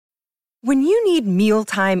When you need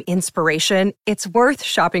mealtime inspiration, it's worth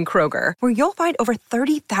shopping Kroger, where you'll find over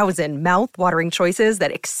 30,000 mouth-watering choices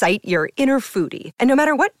that excite your inner foodie. And no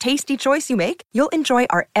matter what tasty choice you make, you'll enjoy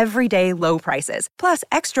our everyday low prices, plus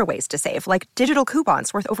extra ways to save, like digital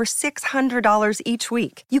coupons worth over $600 each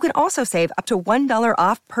week. You can also save up to $1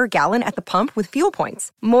 off per gallon at the pump with fuel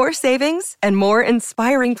points. More savings and more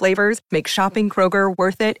inspiring flavors make shopping Kroger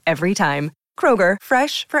worth it every time. Kroger,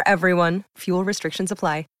 fresh for everyone. Fuel restrictions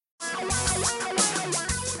apply.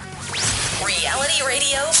 Reality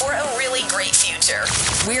radio for a really great future.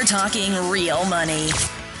 We're talking real money.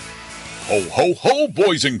 Ho, ho, ho,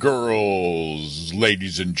 boys and girls,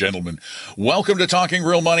 ladies and gentlemen. Welcome to Talking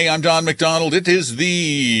Real Money. I'm Don McDonald. It is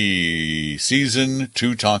the season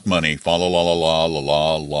to talk money. Fa la la la la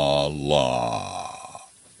la la la.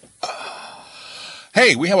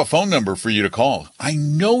 Hey, we have a phone number for you to call. I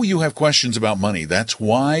know you have questions about money. That's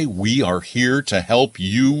why we are here to help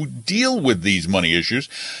you deal with these money issues.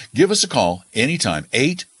 Give us a call anytime.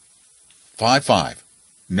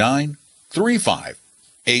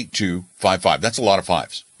 855-935-8255. That's a lot of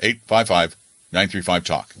fives.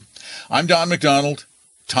 855-935-TALK. I'm Don McDonald.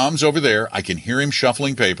 Tom's over there. I can hear him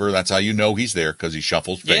shuffling paper. That's how you know he's there, because he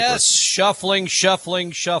shuffles paper. Yes, shuffling. Yes,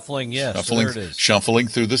 there it is. Shuffling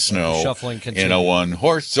through the snow Shuffling in a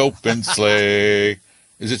one-horse open sleigh.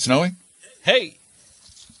 Is it snowing? Hey.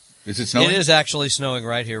 Is it snowing? It is actually snowing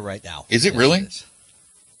right here, right now. Is it really? It is.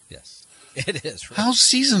 Yes, it is. Right. How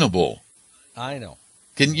seasonable. I know.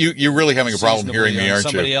 You're really having a problem hearing me, aren't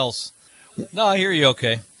you? Somebody else. No, I hear you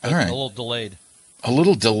okay. All right. A little delayed. A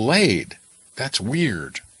little delayed. That's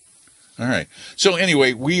weird. All right. So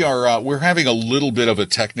anyway, we're having a little bit of a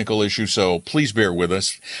technical issue, so please bear with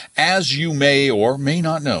us. As you may or may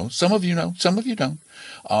not know, some of you know, some of you don't.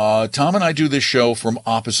 Tom and I do this show from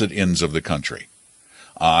opposite ends of the country.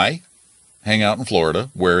 I hang out in Florida,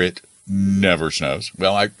 where it never snows.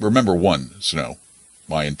 Well, I remember one snow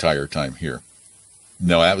my entire time here.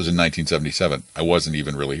 No, that was in 1977. I wasn't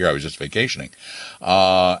even really here. I was just vacationing.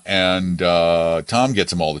 And Tom gets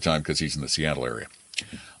them all the time because he's in the Seattle area.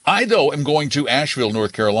 I, though, am going to Asheville,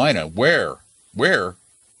 North Carolina, where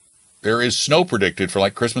there is snow predicted for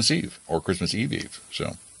like Christmas Eve or Christmas Eve.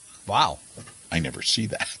 So, wow. I never see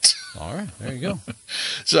that. All right. There you go.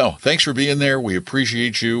 So thanks for being there. We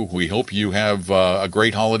appreciate you. We hope you have a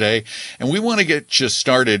great holiday. And we want to get you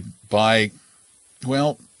started by,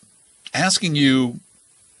 well, asking you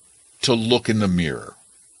to look in the mirror.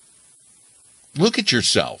 Look at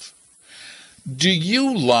yourself. Do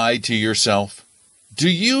you lie to yourself? Do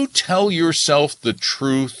you tell yourself the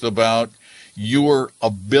truth about your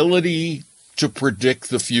ability to predict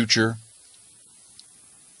the future?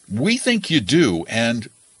 We think you do, and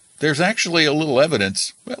there's actually a little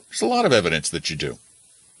evidence. Well, there's a lot of evidence that you do.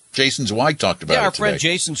 Jason Zweig talked about it today. Our friend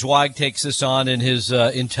Jason Zweig takes this on in his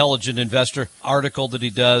Intelligent Investor article that he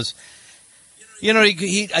does. You know,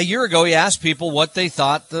 he a year ago he asked people what they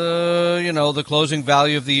thought the closing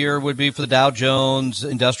value of the year would be for the Dow Jones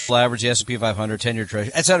Industrial Average, the S&P 500, 10-year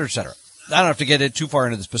Treasury, et cetera, et cetera. I don't have to get too far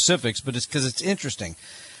into the specifics, but it's because it's interesting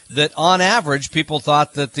that on average people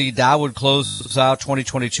thought that the Dow would close out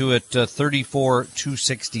 2022 at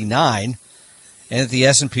 34,269, and that the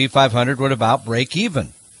S&P 500 would about break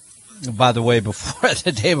even. By the way, before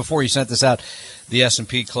the day before you sent this out, the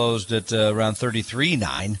S&P closed at around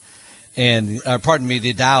 33.9. And,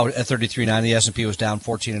 the Dow at 33.9, the S&P was down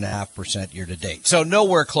 14.5% year to date. So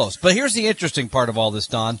nowhere close. But here's the interesting part of all this,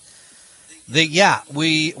 Don. We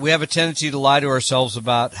have a tendency to lie to ourselves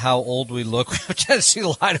about how old we look. We have a tendency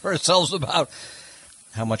to lie to ourselves about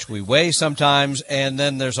how much we weigh sometimes. And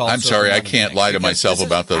then there's also... I'm sorry, I can't lie to myself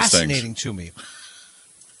about those things. Fascinating to me.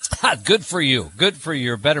 Good for you. Good for you.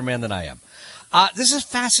 You're a better man than I am. This is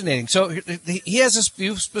fascinating. So he has a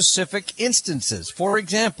few specific instances. For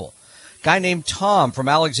example, guy named Tom from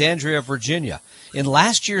Alexandria, Virginia. In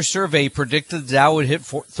last year's survey, he predicted the Dow would hit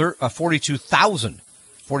 42,000.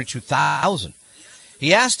 42,000.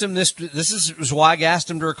 He asked him this is Zweig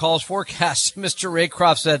asked him to recall his forecast. Mr.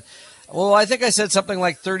 Raycroft said, well, I think I said something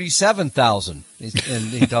like 37,000. And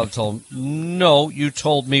he told him, no, you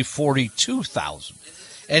told me 42,000.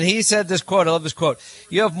 And he said this quote, I love this quote,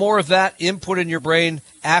 you have more of that input in your brain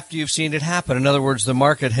after you've seen it happen. In other words, the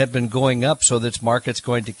market had been going up, so this market's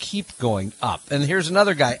going to keep going up. And here's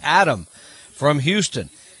another guy, Adam from Houston.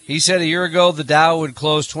 He said a year ago the Dow would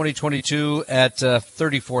close 2022 at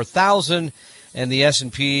 34,000, and the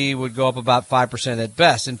S&P would go up about 5% at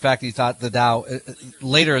best. In fact, he thought the Dow,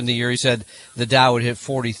 later in the year, he said the Dow would hit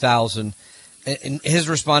 40,000. And his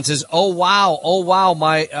response is, oh, wow.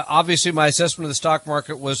 Obviously, my assessment of the stock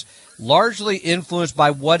market was largely influenced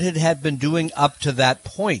by what it had been doing up to that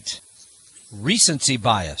point. Recency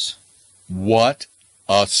bias. What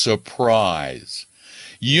a surprise.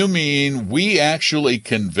 You mean we actually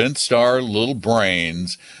convinced our little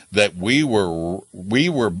brains that we were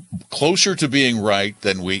closer to being right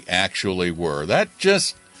than we actually were? That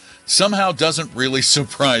just somehow doesn't really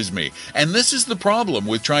surprise me. And this is the problem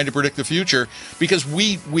with trying to predict the future, because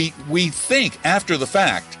we think after the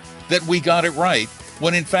fact that we got it right,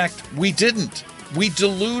 when in fact we didn't. We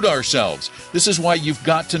delude ourselves. This is why you've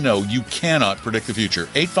got to know you cannot predict the future.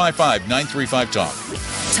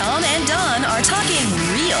 855-935-TALK. Tom and Don are talking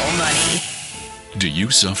real money. Do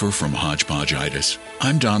you suffer from hodgepodgeitis?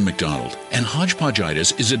 I'm Don McDonald, and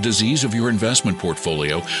hodgepodgeitis is a disease of your investment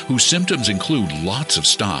portfolio whose symptoms include lots of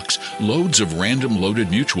stocks, loads of random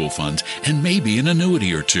loaded mutual funds, and maybe an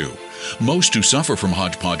annuity or two. Most who suffer from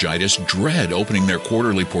hodgepodgeitis dread opening their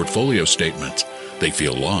quarterly portfolio statements. They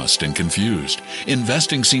feel lost and confused.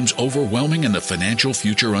 Investing seems overwhelming and the financial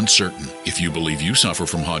future uncertain. If you believe you suffer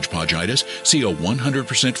from hodgepodgeitis, see a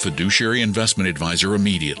 100% fiduciary investment advisor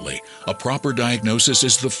immediately. A proper diagnosis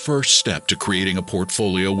is the first step to creating a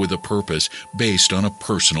portfolio with a purpose based on a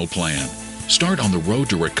personal plan. Start on the road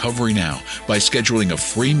to recovery now by scheduling a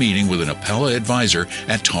free meeting with an Appella advisor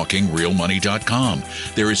at TalkingRealMoney.com.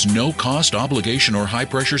 There is no cost, obligation, or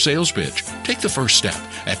high-pressure sales pitch. Take the first step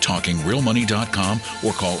at TalkingRealMoney.com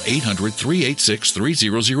or call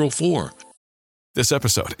 800-386-3004. This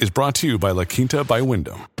episode is brought to you by La Quinta by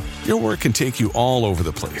Wyndham. Your work can take you all over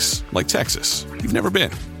the place, like Texas. You've never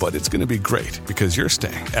been, but it's going to be great because you're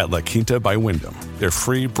staying at La Quinta by Wyndham. Their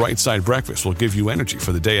free Bright Side breakfast will give you energy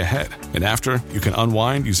for the day ahead. And after, you can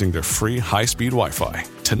unwind using their free high-speed Wi-Fi.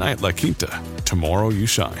 Tonight, La Quinta. Tomorrow, you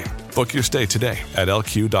shine. Book your stay today at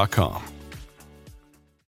LQ.com.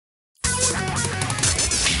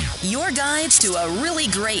 Your guides to a really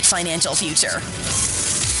great financial future.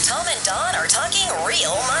 Tom and Don are talking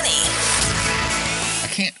real money.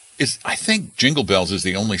 I think Jingle Bells is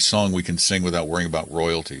the only song we can sing without worrying about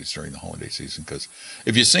royalties during the holiday season, because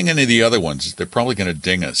if you sing any of the other ones, they're probably going to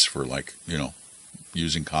ding us for,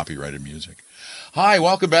 using copyrighted music. Hi,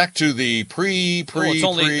 welcome back to the It's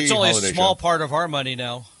only a small part of our money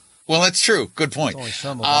now. Well, that's true. Good point. It's only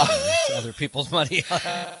some of it's other people's money.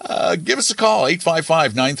 Give us a call,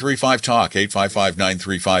 855-935-TALK,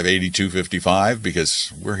 855-935-8255,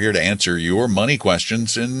 because we're here to answer your money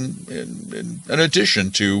questions in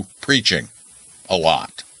addition to preaching a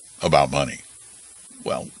lot about money.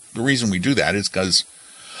 Well, the reason we do that is because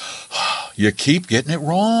you keep getting it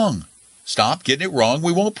wrong. Stop getting it wrong.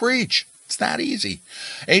 We won't preach. It's that easy.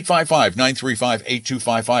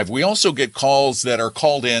 855-935-8255. We also get calls that are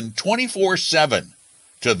called in 24/7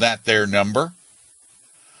 to that there number.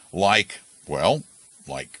 Like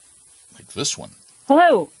this one.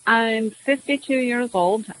 Hello, I'm 52 years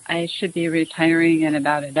old. I should be retiring in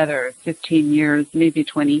about another 15 years, maybe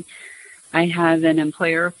 20. I have an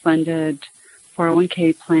employer-funded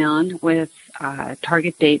 401k plan with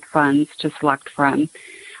target date funds to select from.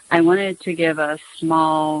 I wanted to give a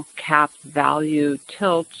small cap value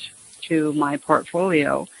tilt to my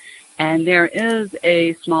portfolio, and there is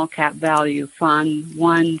a small cap value fund,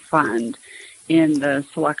 one fund in the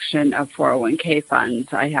selection of 401k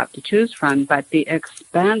funds I have to choose from, but the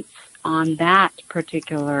expense on that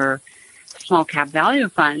particular small cap value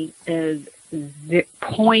fund is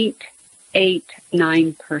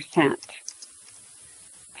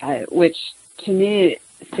 0.89%, which to me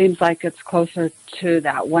seems like it's closer to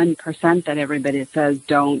that 1% that everybody says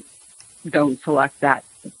don't select that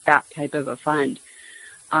type of a fund.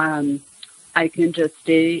 I can just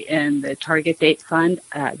stay in the target date fund.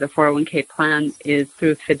 The 401k plan is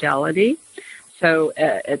through Fidelity, so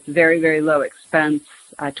it's very, very low expense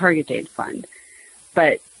target date fund.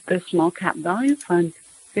 But the small cap value fund,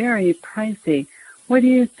 very pricey. What do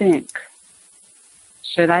you think?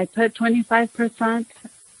 Should I put 25%?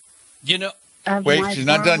 Of wait, my she's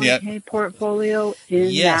not done yet. Portfolio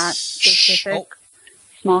in that specific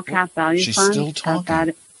small cap value she's fund still talking. at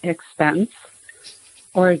that expense,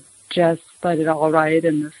 or just let it all ride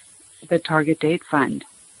in the target date fund?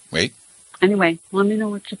 Wait. Anyway, let me know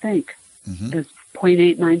what you think. Mm-hmm. Is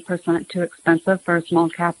 0.89% too expensive for a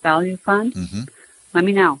small cap value fund? Mm-hmm. Let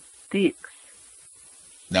me know. Thanks.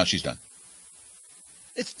 Now she's done.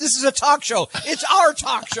 This is a talk show. It's our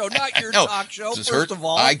talk show, not your talk show. First of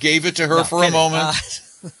all, I gave it to her for a moment.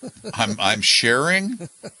 I'm sharing.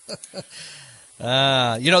 This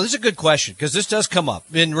is a good question because this does come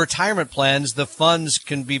up in retirement plans. The funds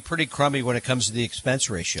can be pretty crummy when it comes to the expense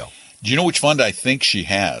ratio. Do you know which fund I think she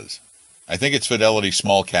has? I think it's Fidelity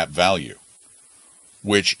Small Cap Value,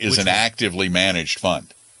 which is an actively managed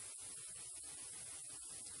fund,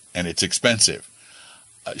 and it's expensive.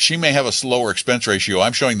 she may have a slower expense ratio.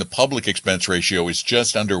 I'm showing the public expense ratio is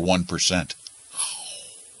just under 1%.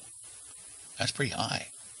 That's pretty high.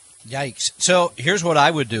 Yikes. So here's what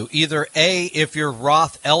I would do. Either A, if you're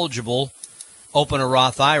Roth eligible, open a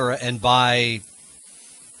Roth IRA and buy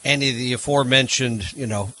any of the aforementioned,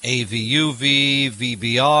 AVUV,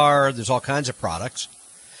 VBR, there's all kinds of products.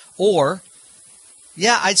 Or,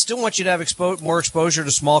 yeah, I'd still want you to have more exposure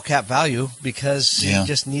to small cap value because you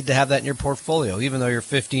just need to have that in your portfolio, even though you're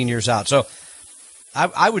 15 years out. So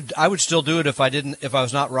I would still do it if I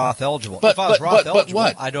was not Roth eligible. If I was Roth eligible,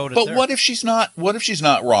 I'd own it there. But what if she's not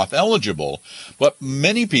Roth eligible? But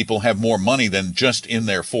many people have more money than just in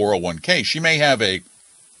their 401k. She may have a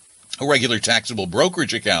regular taxable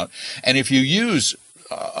brokerage account, and if you use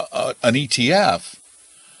an ETF,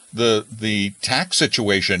 the tax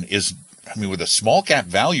situation is, with a small cap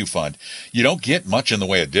value fund, you don't get much in the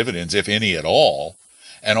way of dividends, if any at all.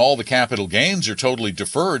 And all the capital gains are totally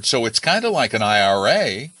deferred. So it's kind of like an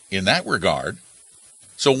IRA in that regard.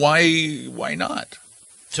 So why not?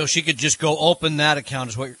 So she could just go open that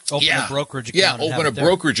account, open a brokerage account. Yeah, open a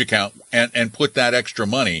brokerage account and put that extra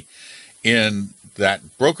money in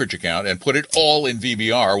that brokerage account and put it all in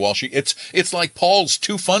VBR while it's like Paul's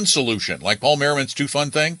two-fund solution, like Paul Merriman's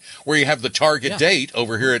two-fund thing, where you have the target date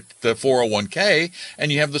over here at the 401k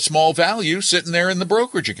and you have the small value sitting there in the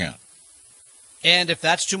brokerage account. And if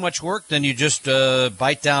that's too much work, then you just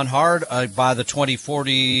bite down hard, buy the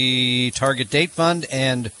 2040 target date fund,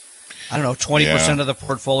 and 20% of the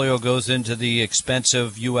portfolio goes into the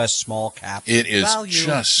expensive U.S. small cap. It is value,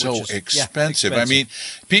 just so expensive. expensive. I mean,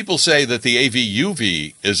 people say that the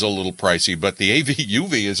AVUV is a little pricey, but the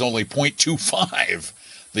AVUV is only 0.25.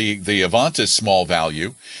 The Avantis small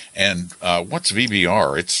value. And what's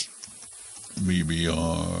VBR? It's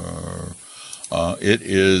VBR. It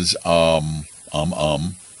is Oh,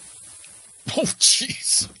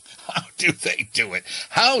 jeez. How do they do it?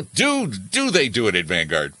 How do they do it at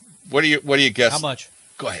Vanguard? What do you guess? How much?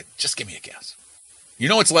 Go ahead. Just give me a guess. You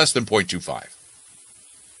know it's less than 0.25.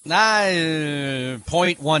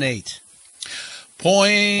 0.18.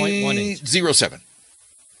 0.07.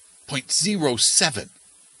 0.07.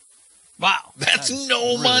 Wow. That's no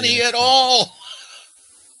really money at all.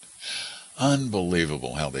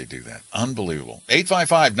 Unbelievable how they do that. Unbelievable.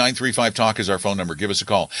 855-935-TALK is our phone number. Give us a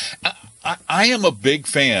call. I am a big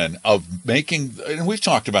fan of making, and we've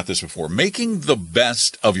talked about this before, making the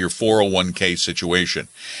best of your 401k situation.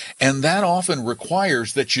 And that often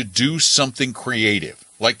requires that you do something creative.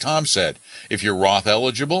 Like Tom said, if you're Roth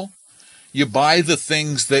eligible, you buy the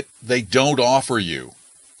things that they don't offer you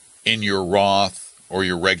in your Roth or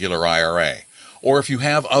your regular IRA. Or if you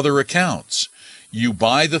have other accounts, you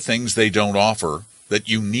buy the things they don't offer that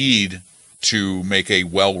you need to make a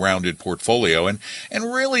well-rounded portfolio. And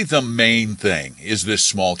really the main thing is this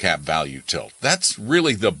small cap value tilt. That's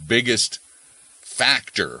really the biggest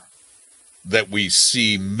factor that we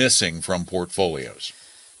see missing from portfolios.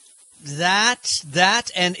 That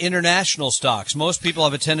and international stocks. Most people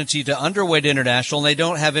have a tendency to underweight international, and they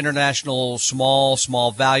don't have international small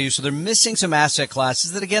value. So they're missing some asset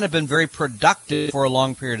classes that, again, have been very productive for a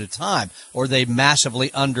long period of time, or they massively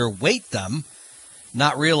underweight them,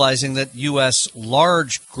 not realizing that U.S.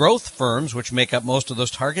 large growth firms, which make up most of those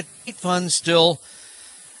target date funds, still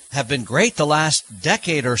have been great the last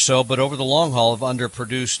decade or so, but over the long haul have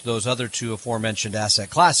underproduced those other two aforementioned asset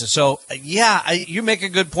classes. So, you make a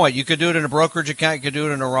good point. You could do it in a brokerage account. You could do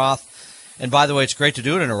it in a Roth. And by the way, it's great to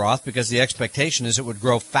do it in a Roth because the expectation is it would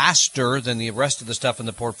grow faster than the rest of the stuff in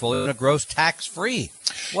the portfolio, and it grows tax-free.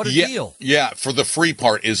 What a deal. Yeah, for the free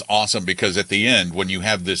part is awesome because at the end, when you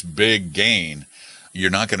have this big gain, you're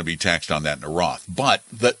not going to be taxed on that in a Roth. But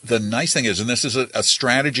the nice thing is, and this is a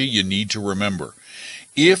strategy you need to remember,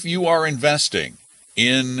 if you are investing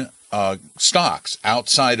in stocks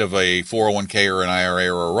outside of a 401k or an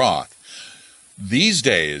IRA or a Roth, these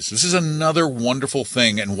days, this is another wonderful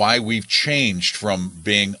thing and why we've changed from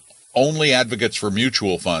being only advocates for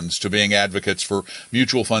mutual funds to being advocates for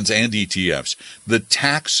mutual funds and ETFs. The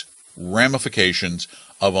tax ramifications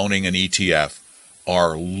of owning an ETF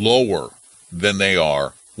are lower than they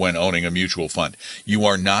are when owning a mutual fund. You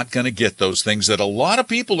are not going to get those things that a lot of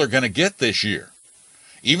people are going to get this year.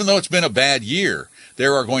 Even though it's been a bad year,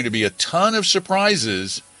 there are going to be a ton of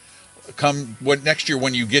surprises come next year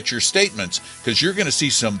when you get your statements, because you're going to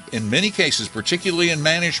see some, in many cases, particularly in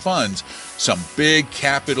managed funds, some big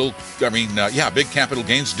capital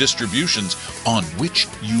gains distributions on which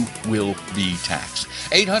you will be taxed.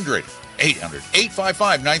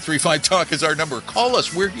 800-855-935-TALK is our number. Call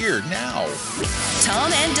us. We're here now.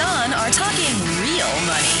 Tom and Don are talking real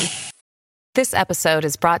money. This episode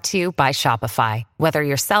is brought to you by Shopify. Whether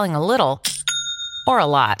you're selling a little or a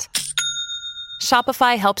lot,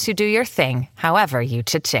 Shopify helps you do your thing, however you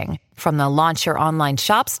cha-ching. From the launch your online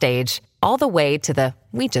shop stage, all the way to the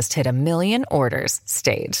we just hit 1 million orders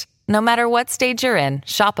stage. No matter what stage you're in,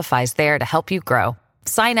 Shopify's there to help you grow.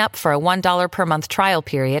 Sign up for a $1 per month trial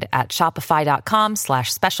period at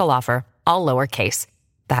shopify.com/special offer, all lowercase.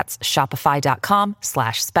 That's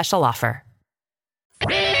shopify.com/special offer.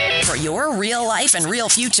 For your real life and real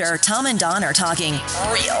future, Tom and Don are talking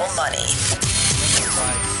real money.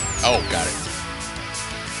 Oh, got it.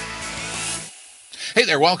 Hey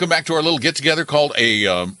there, welcome back to our little get-together called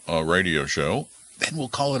a radio show. Then we'll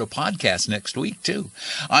call it a podcast next week, too.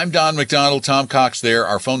 I'm Don McDonald, Tom Cox there.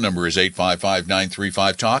 Our phone number is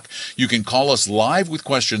 855-935-TALK. You can call us live with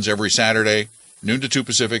questions every Saturday, noon to 2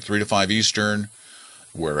 Pacific, 3 to 5 Eastern,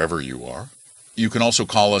 wherever you are. You can also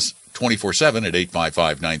call us 24/7 at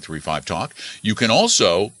 855-935-TALK. You can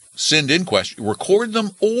also send in questions, record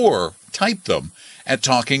them or type them at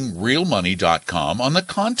talkingrealmoney.com on the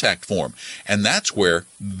contact form. And that's where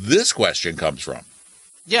this question comes from.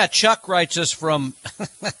 Yeah, Chuck writes us from,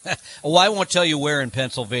 oh, I won't tell you where in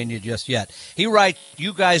Pennsylvania just yet. He writes,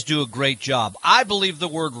 you guys do a great job. I believe the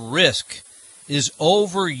word risk is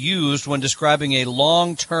overused when describing a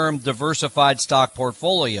long-term diversified stock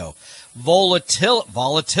portfolio.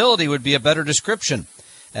 Volatility would be a better description.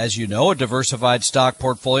 As you know, a diversified stock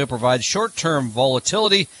portfolio provides short-term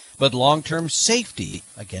volatility, but long-term safety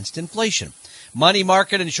against inflation. Money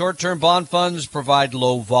market and short-term bond funds provide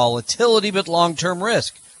low volatility, but long-term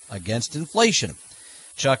risk against inflation.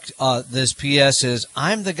 Chuck, this PS is,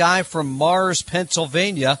 I'm the guy from Mars,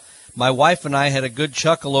 Pennsylvania. My wife and I had a good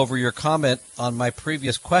chuckle over your comment on my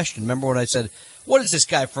previous question. Remember when I said, what is this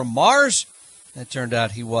guy from Mars? It turned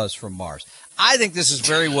out he was from Mars. I think this is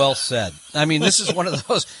very well said. I mean, this is one of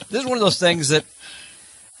those things that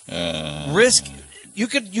risk. You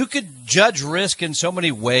could judge risk in so many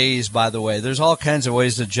ways, by the way. There's all kinds of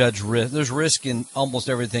ways to judge risk. There's risk in almost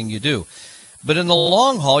everything you do. But in the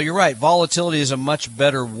long haul, you're right. Volatility is a much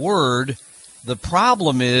better word. The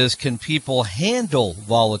problem is, can people handle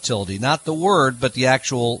volatility? Not the word, but the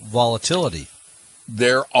actual volatility.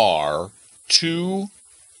 There are two.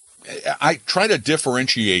 I try to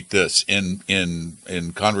differentiate this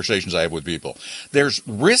in conversations I have with people. There's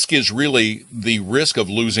risk is really the risk of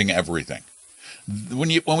losing everything.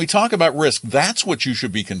 When we talk about risk, that's what you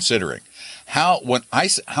should be considering. How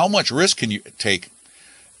much risk can you take?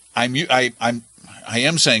 I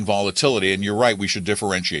am saying volatility, and you're right. We should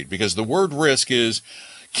differentiate because the word risk is,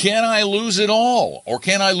 can I lose it all, or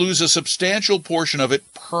can I lose a substantial portion of it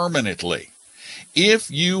permanently?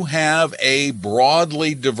 If you have a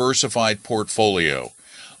broadly diversified portfolio,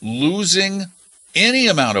 losing any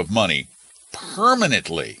amount of money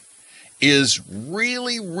permanently is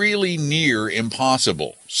really, really near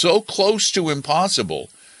impossible. So close to impossible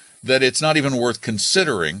that it's not even worth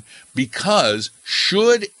considering, because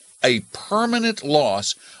should a permanent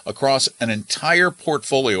loss across an entire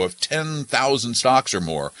portfolio of 10,000 stocks or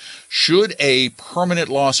more, should a permanent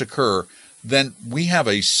loss occur, then we have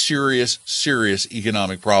a serious, serious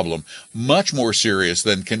economic problem, much more serious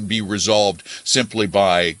than can be resolved simply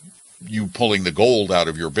by you pulling the gold out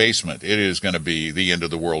of your basement. It is going to be the end of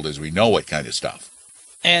the world as we know it kind of stuff.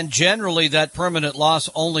 And generally that permanent loss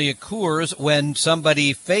only occurs when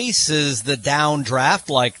somebody faces the downdraft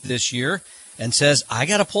like this year and says, I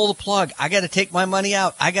got to pull the plug. I got to take my money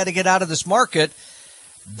out. I got to get out of this market.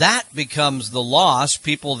 That becomes the loss.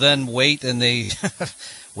 People then wait and they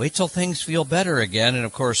wait till things feel better again. And,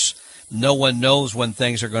 of course, no one knows when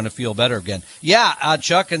things are going to feel better again. Yeah,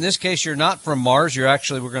 Chuck, in this case, you're not from Mars. We're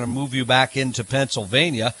going to move you back into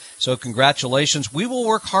Pennsylvania. So congratulations. We will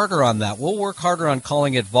work harder on that. We'll work harder on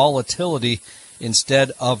calling it volatility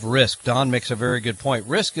instead of risk. Don makes a very good point.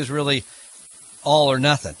 Risk is really all or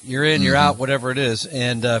nothing. You're in, you're out, whatever it is.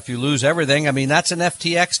 And if you lose everything, I mean, that's an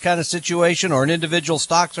FTX kind of situation or an individual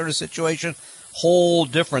stock sort of situation. Whole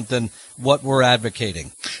different than what we're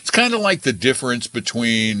advocating. It's kind of like the difference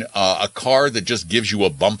between a car that just gives you a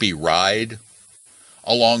bumpy ride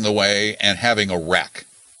along the way and having a wreck.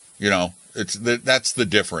 You know, that's the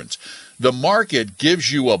difference. The market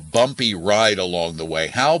gives you a bumpy ride along the way.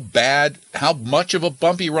 How much of a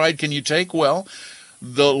bumpy ride can you take? Well,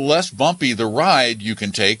 the less bumpy the ride you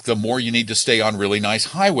can take, the more you need to stay on really nice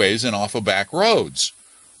highways and off of back roads.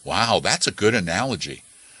 Wow, that's a good analogy.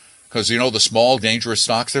 Because, you know, the small, dangerous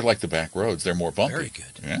stocks, they're like the back roads. They're more bumpy. Very good.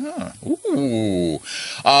 Yeah. Ooh.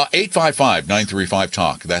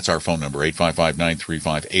 855-935-TALK. That's our phone number,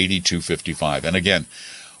 855-935-8255. And again,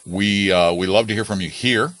 we love to hear from you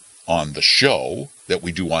here on the show. that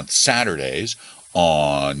we do on Saturdays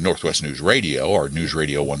on Northwest News Radio, or News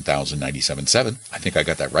Radio 1097.7. I think I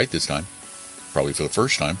got that right this time, probably for the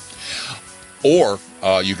first time. Or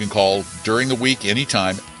you can call during the week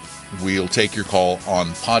anytime. We'll take your call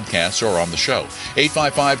on podcasts or on the show.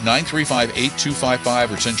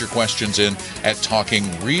 855-935-8255, or send your questions in at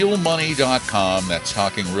TalkingRealMoney.com. That's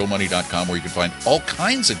TalkingRealMoney.com, where you can find all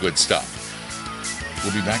kinds of good stuff.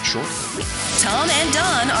 We'll be back shortly. Tom and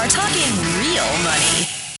Don are talking real money.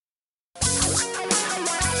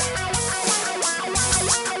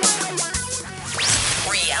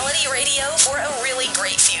 Reality radio for a really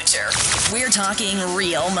great future. We're talking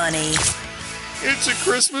real money. It's a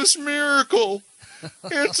Christmas miracle.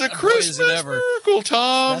 It's a Christmas miracle,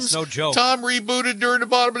 Tom. That's no joke. Tom rebooted during the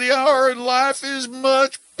bottom of the hour, and life is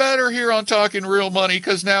much better here on Talking Real Money,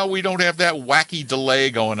 because now we don't have that wacky delay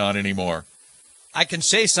going on anymore. I can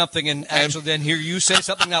say something and actually then hear you say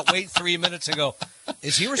something, not wait 3 minutes and go,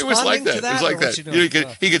 is he responding It was like that. to that? It was like that.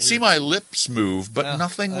 He could see my lips move, but Yeah,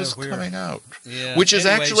 nothing was weird. coming out, Yeah. which is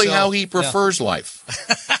Anyway, actually so- how he prefers life.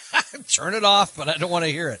 Turn it off, but I don't want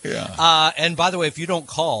to hear it. Yeah. And by the way, if you don't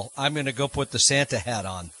call, I'm going to go put the Santa hat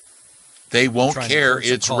on. They won't Trying to care.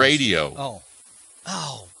 cancel It's calls. radio.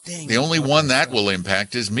 Oh, dang. The only one that will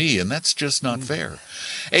impact is me, and that's just not fair.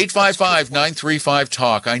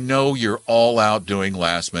 855-935-TALK. I know you're all out doing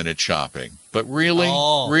last-minute shopping, but really?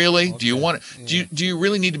 Okay. Do you want to? Do you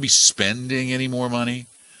really need to be spending any more money?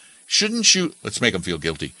 Shouldn't you? Let's make them feel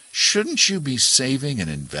guilty. Shouldn't you be saving and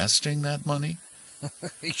investing that money?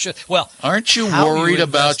 You should. Well, aren't you how worried you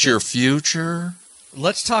about invest your it. future?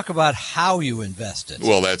 Let's talk about how you invest it.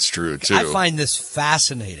 Well, that's true too. I find this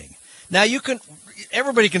fascinating. Now,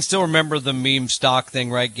 everybody can still remember the meme stock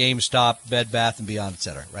thing, right? GameStop, Bed Bath & Beyond, et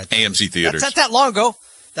cetera, right? AMC Theaters. That's not that long ago.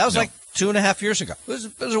 That was like 2.5 years ago.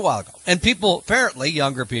 It was a while ago. And people, apparently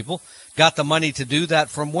younger people, got the money to do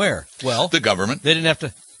that from where? Well, the government. They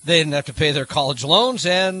didn't have to pay their college loans,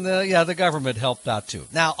 and the government helped out too.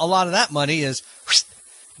 Now, a lot of that money is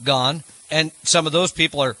gone, and some of those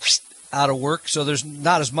people are out of work, so there's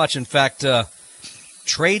not as much. In fact,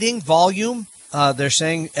 trading volume, they're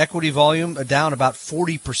saying equity volume down about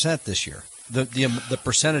 40% this year. The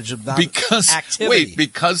percentage of activity.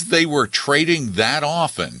 Because they were trading that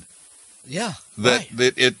often. Yeah, that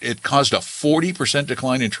it caused a 40%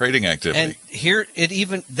 decline in trading activity. And here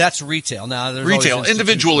that's retail. Now there's retail,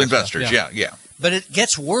 individual investors. Yeah. But it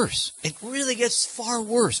gets worse. It really gets far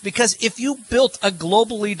worse, because if you built a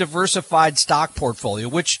globally diversified stock portfolio,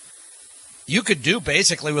 which you could do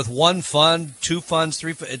basically with one fund, two funds,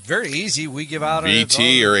 three funds, it's very easy. We give out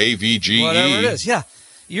VT or AVGE, whatever it is. Yeah.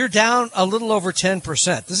 You're down a little over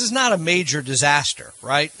 10%. This is not a major disaster,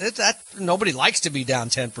 right? Nobody likes to be down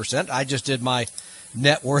 10%. I just did my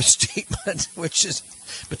net worth statement, which is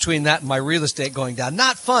between that and my real estate going down.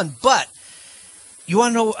 Not fun, but you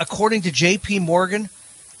want to know, according to J.P. Morgan,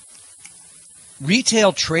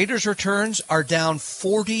 retail traders' returns are down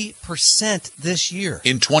 40% this year.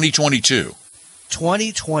 In 2022.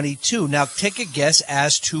 2022. Now, take a guess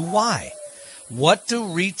as to why. What do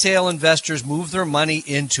retail investors move their money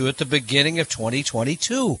into at the beginning of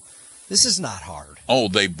 2022? This is not hard. Oh,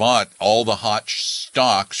 they bought all the hot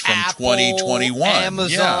stocks from Apple, 2021.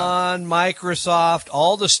 Amazon, Microsoft,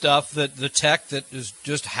 all the stuff that the tech that is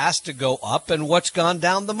just has to go up. And what's gone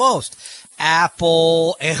down the most?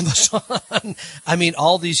 Apple, Amazon. I mean,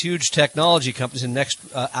 all these huge technology companies. In the next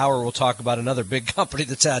hour, we'll talk about another big company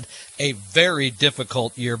that's had a very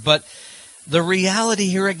difficult year. But the reality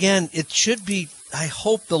here, again, it should be, I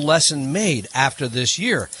hope, the lesson made after this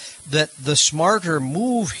year, that the smarter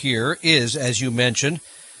move here is, as you mentioned,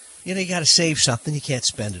 you got to save something. You can't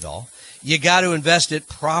spend it all. You got to invest it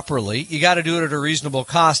properly. You got to do it at a reasonable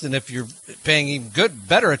cost. And if you're paying even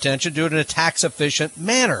better attention, do it in a tax-efficient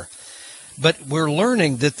manner. But we're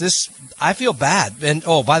learning that this, I feel bad. And,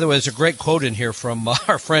 oh, by the way, there's a great quote in here from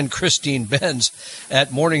our friend Christine Benz at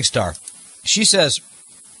Morningstar. She says,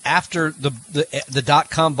 after the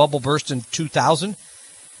dot-com bubble burst in 2000,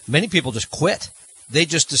 many people just quit. They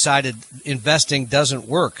just decided investing doesn't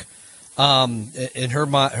work. And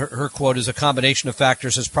her quote is, a combination of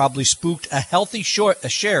factors has probably spooked a healthy share,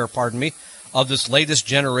 of this latest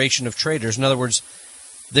generation of traders. In other words,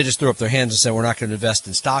 they just threw up their hands and said, we're not going to invest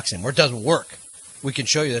in stocks anymore. It doesn't work. We can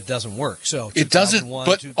show you that it doesn't work. So it doesn't,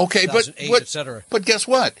 but okay, but et cetera. But guess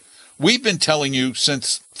what? We've been telling you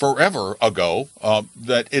since forever ago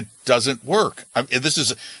that it doesn't work.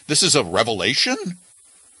 This is a revelation.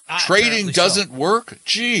 Trading doesn't work.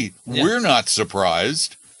 Gee, we're not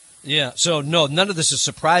surprised. Yeah. So no, none of this is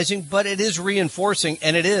surprising, but it is reinforcing,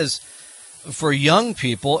 and it is for young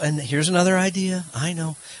people, and here's another idea. I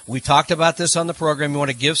know we talked about this on the program. You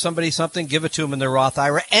want to give somebody something, give it to them in their Roth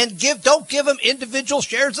IRA, and don't give them individual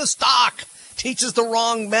shares of stock. Teaches the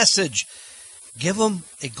wrong message. Give them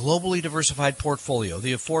a globally diversified portfolio.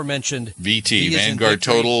 The aforementioned VT, Vanguard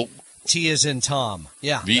Total. T is in Tom.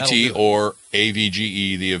 Yeah. VT or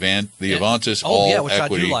AVGE, the Avantis All which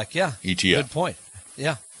Equity I do like. Yeah. ETF. Good point.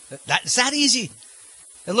 Yeah. It's that easy.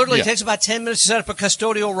 It literally takes about 10 minutes to set up a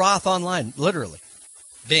custodial Roth online. Literally.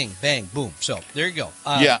 Bing, bang, boom. So there you go.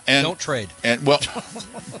 And don't trade. And well,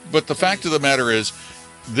 but the fact of the matter is,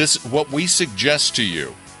 what we suggest to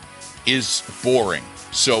you is boring.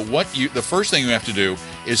 So the first thing you have to do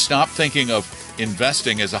is stop thinking of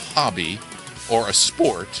investing as a hobby or a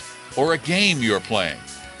sport or a game you're playing.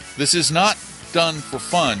 This is not done for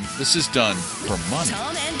fun. This is done for money.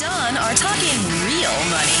 Tom and Don are talking real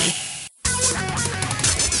money.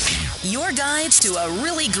 Your guides to a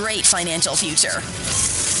really great financial future.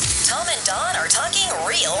 Tom and Don are talking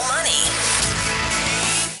real money.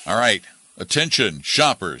 All right. Attention,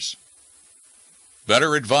 shoppers.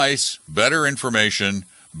 Better advice, better information,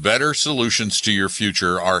 better solutions to your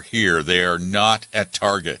future are here. They are not at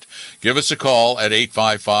Target. Give us a call at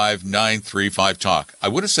 855-935-TALK. I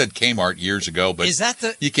would have said Kmart years ago, but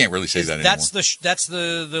you can't really say that anymore. That's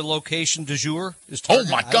the location du jour? Is Target?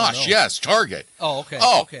 Oh, my gosh, yes, Target. Oh, okay.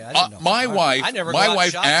 Oh, okay. I didn't know. My wife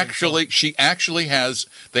shopping, actually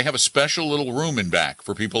they have a special little room in back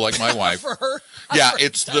for people like my wife. For her? Yeah,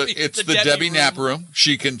 it's the Debbie Knapp room.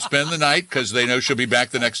 She can spend the night because they know she'll be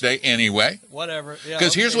back the next day anyway. Whatever.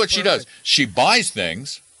 Because here's what she does. She buys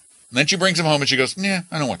things, and then she brings them home and she goes, I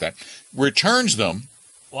don't want that. Returns them.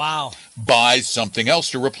 Wow. Buys something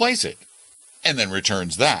else to replace it, and then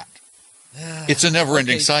returns that. It's a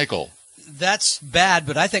never-ending cycle. That's bad,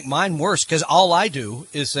 but I think mine worse because all I do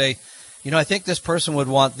is say, I think this person would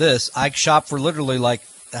want this. I shop for literally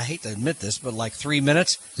I hate to admit this, but 3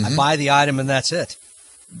 minutes. Mm-hmm. I buy the item and that's it.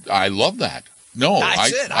 I love that. No,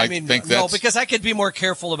 that's it. I think that's because I could be more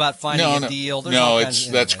careful about finding a deal.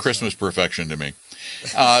 That's Christmas perfection to me.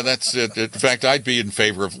 That's it. In fact, I'd be in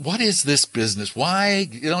favor of what is this business? Why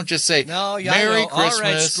you don't just say Merry Christmas, all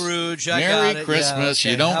right, Scrooge, Merry Christmas.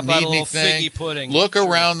 Yeah, okay. You don't need anything. Look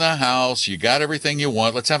around the house. You got everything you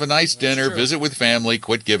want. Let's have a nice dinner. Visit with family.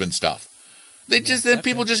 Quit giving stuff.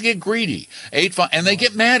 People just get greedy. And they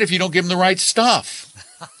get mad if you don't give them the right stuff.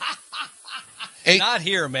 Not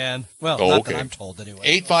here, man. Well, not that I'm told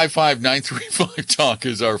anyway. 855-935-TALK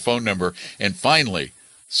is our phone number. And finally,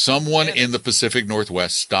 someone in the Pacific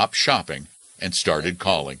Northwest stopped shopping and started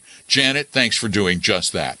calling. Janet, thanks for doing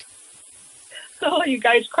just that. Oh, you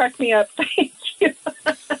guys crack me up. Thank you.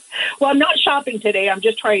 Well, I'm not shopping today. I'm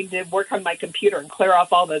just trying to work on my computer and clear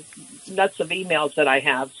off all the nuts of emails that I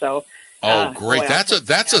have. So. Oh, great. Boy,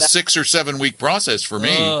 that's a 6 or 7 week process for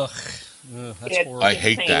me. That's horrible. I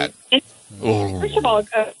hate that. First of all,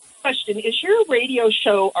 a question. Is your radio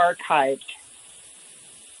show archived?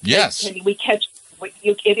 Yes. Can we catch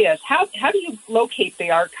it is? How do you locate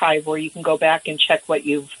the archive where you can go back and check what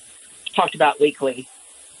you've talked about weekly?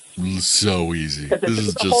 So easy. This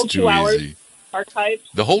is the whole just 2 too hours easy. Archived?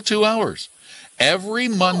 The whole 2 hours. Every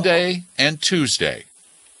Monday and Tuesday,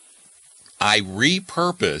 I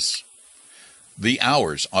repurpose the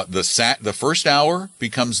hours. The first hour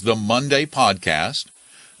becomes the Monday podcast.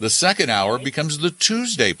 The second hour becomes the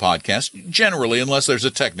Tuesday podcast, generally, unless there's a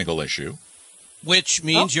technical issue. Which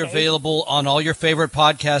means you're available on all your favorite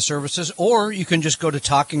podcast services, or you can just go to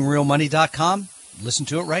TalkingRealMoney.com, listen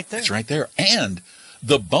to it right there. It's right there. And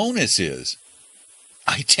the bonus is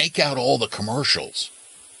I take out all the commercials.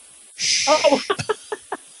 Oh,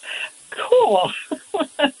 cool.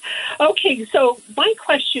 Okay, so my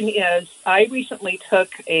question is, I recently took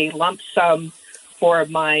a lump sum for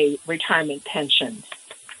my retirement pension,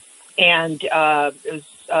 and it was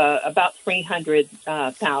about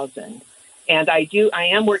 $300,000. And I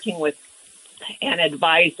am working with an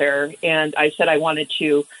advisor, and I said I wanted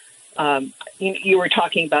to. You were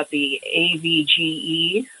talking about the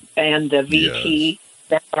AVGE and the VT,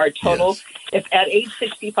 Vanguard Total. Yes. If at age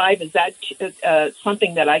 65, is that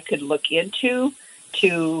something that I could look into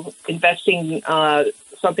to investing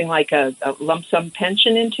something like a lump sum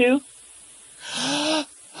pension into?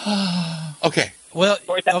 Okay. Well,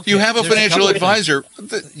 you have a financial advisor.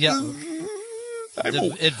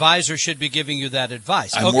 The advisor should be giving you that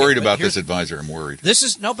advice. I'm worried about this advisor. I'm worried. This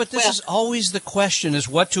is always the question: is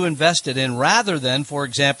what to invest it in, rather than, for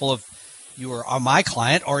example, if you are on my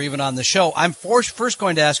client or even on the show, I'm first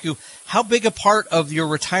going to ask you, how big a part of your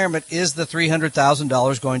retirement is the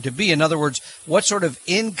 $300,000 going to be? In other words, what sort of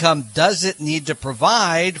income does it need to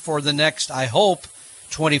provide for the next, I hope,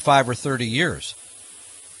 25 or 30 years.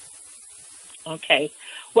 Okay.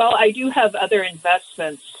 Well, I do have other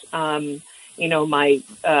investments. My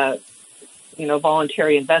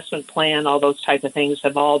voluntary investment plan, all those type of things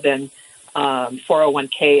have all been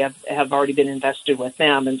 401k have already been invested with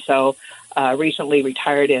them. And so recently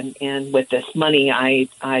retired, and with this money, I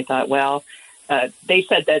thought, well, they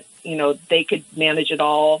said that, they could manage it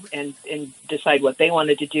all and decide what they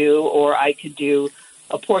wanted to do, or I could do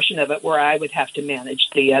a portion of it where I would have to manage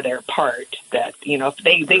the other part, that,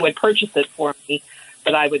 if they would purchase it for me,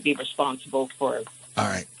 but I would be responsible for. All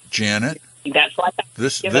right, Janet. That's why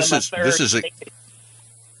This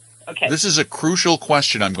is a crucial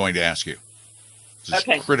question I'm going to ask you. This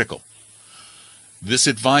is critical. This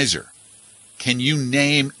advisor, can you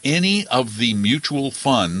name any of the mutual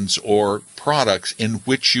funds or products in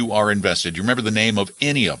which you are invested? Do you remember the name of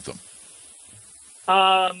any of them?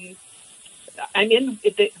 A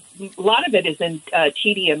lot of it is in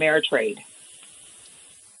TD Ameritrade.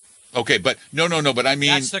 Okay, but no, but I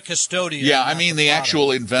mean... That's the custodian. Yeah, I mean the actual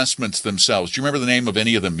investments themselves. Do you remember the name of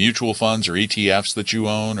any of the mutual funds or ETFs that you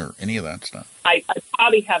own or any of that stuff? I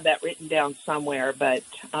probably have that written down somewhere, but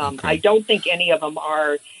I don't think any of them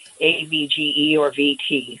are AVGE or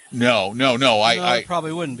VT. No. I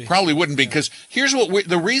probably wouldn't be. Probably wouldn't be, because here's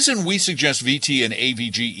the reason we suggest VT and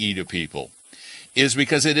AVGE to people is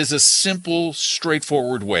because it is a simple,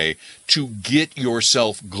 straightforward way to get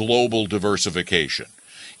yourself global diversification.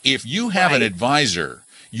 If you have an advisor,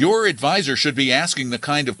 your advisor should be asking the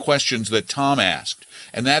kind of questions that Tom asked.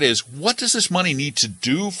 And that is, what does this money need to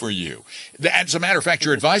do for you? As a matter of fact,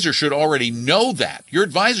 your advisor should already know that. Your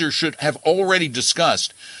advisor should have already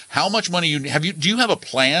discussed how much money you have. Do you have a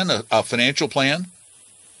plan, a financial plan?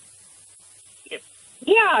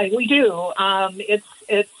 Yeah, we do. It's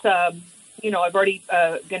I've already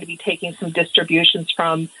going to be taking some distributions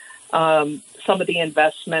from some of the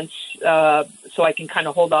investments, so I can kind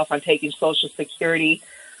of hold off on taking Social Security.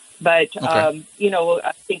 But I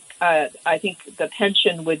think the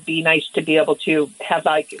pension would be nice to be able to have,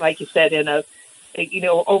 like you said,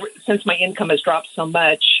 since my income has dropped so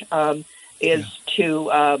much, to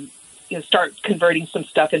start converting some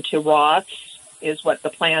stuff into Roths is what the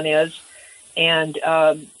plan is, and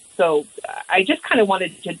so I just kind of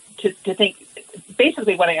wanted to think.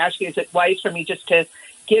 Basically, what I ask you, is it wise for me just to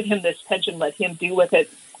give him this pension, let him do with it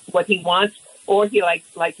what he wants, or he like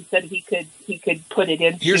you said, he could put it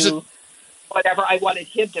into whatever I wanted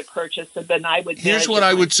him to purchase, and then I would. Here's what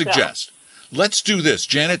I would suggest. Let's do this,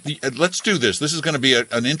 Janet. Let's do this. This is going to be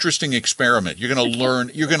an interesting experiment. You're going to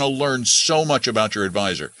learn. You're going to learn so much about your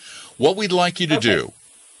advisor. What we'd like you to do,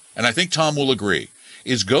 and I think Tom will agree,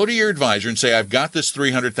 is go to your advisor and say, "I've got this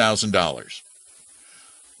 $300,000.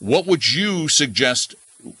 What would you suggest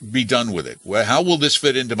be done with it? How will this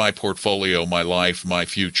fit into my portfolio, my life, my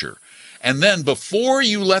future?" And then before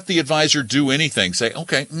you let the advisor do anything, say,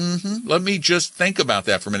 okay, let me just think about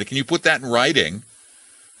that for a minute. Can you put that in writing?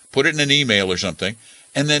 Put it in an email or something,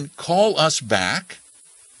 and then call us back,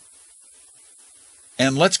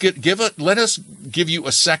 and let us give you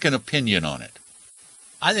a second opinion on it.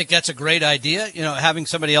 I think that's a great idea. Having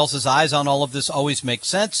somebody else's eyes on all of this always makes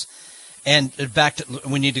sense. And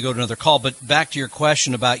we need to go to another call, but back to your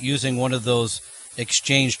question about using one of those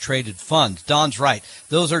exchange-traded funds. Don's right.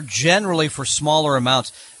 Those are generally for smaller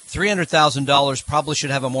amounts. $300,000 probably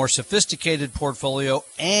should have a more sophisticated portfolio,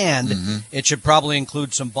 and it should probably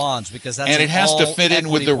include some bonds, because that's and it has to fit in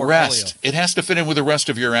with the portfolio. rest. It has to fit in with the rest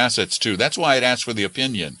of your assets too. That's why I'd ask for the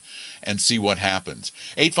opinion and see what happens.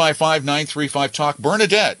 855-935-TALK.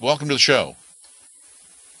 Bernadette, welcome to the show.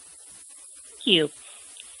 Thank you.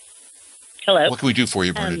 Hello. What can we do for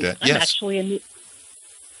you, Bernadette? Yes.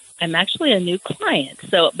 I'm actually a new client.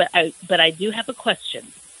 So, but I do have a question.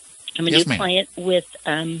 I'm a new client with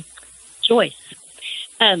Joyce.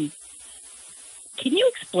 Can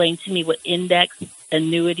you explain to me what index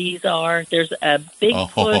annuities are? There's a big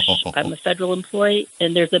push. I'm a federal employee,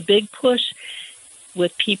 and there's a big push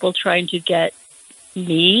with people trying to get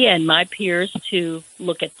me and my peers to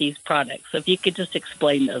look at these products. So if you could just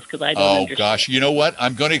explain those, because I don't understand. Oh, gosh. You know what?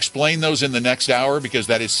 I'm going to explain those in the next hour, because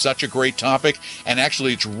that is such a great topic. And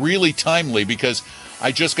actually, it's really timely, because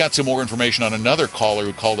I just got some more information on another caller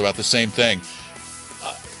who called about the same thing.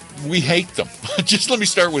 We hate them. Just let me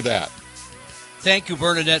start with that. Thank you,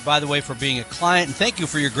 Bernadette, by the way, for being a client. And thank you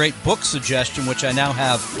for your great book suggestion, which I now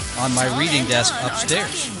have on my reading desk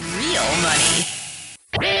upstairs. Real money.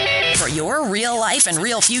 For your real life and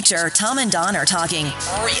real future, Tom and Don are talking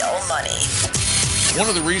real money. One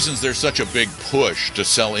of the reasons there's such a big push to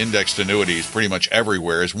sell indexed annuities pretty much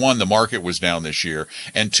everywhere is, one, the market was down this year,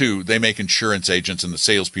 and two, they make insurance agents and the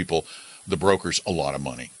salespeople the brokers a lot of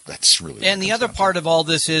money. That's really. And the other part of all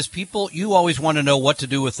this is you always want to know what to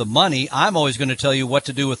do with the money. I'm always going to tell you what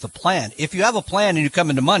to do with the plan. If you have a plan and you come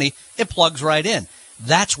into money, it plugs right in.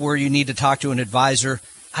 That's where you need to talk to an advisor.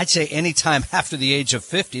 I'd say anytime after the age of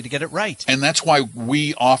 50 to get it right. And that's why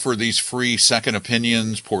we offer these free second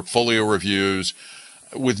opinions, portfolio reviews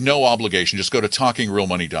with no obligation. Just go to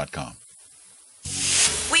TalkingRealMoney.com.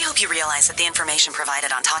 We hope you realize that the information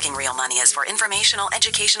provided on Talking Real Money is for informational,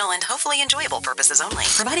 educational, and hopefully enjoyable purposes only.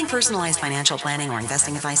 Providing personalized financial planning or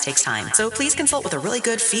investing advice takes time, so please consult with a really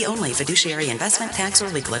good fee-only fiduciary investment, tax, or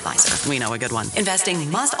legal advisor. We know a good one. Investing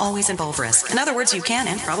must always involve risk. In other words, you can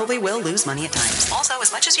and probably will lose money at times. Also,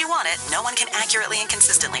 as much as you want it, no one can accurately and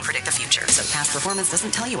consistently predict the future. So past performance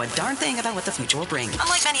doesn't tell you a darn thing about what the future will bring.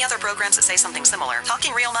 Unlike many other programs that say something similar,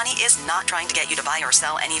 Talking Real Money is not trying to get you to buy or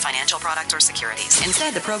sell any financial products or securities.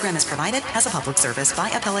 Instead, the program is provided as a public service by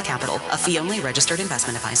Apella Capital, a fee-only registered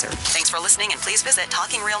investment advisor. Thanks for listening, and please visit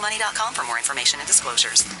TalkingRealMoney.com for more information and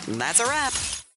disclosures. That's a wrap.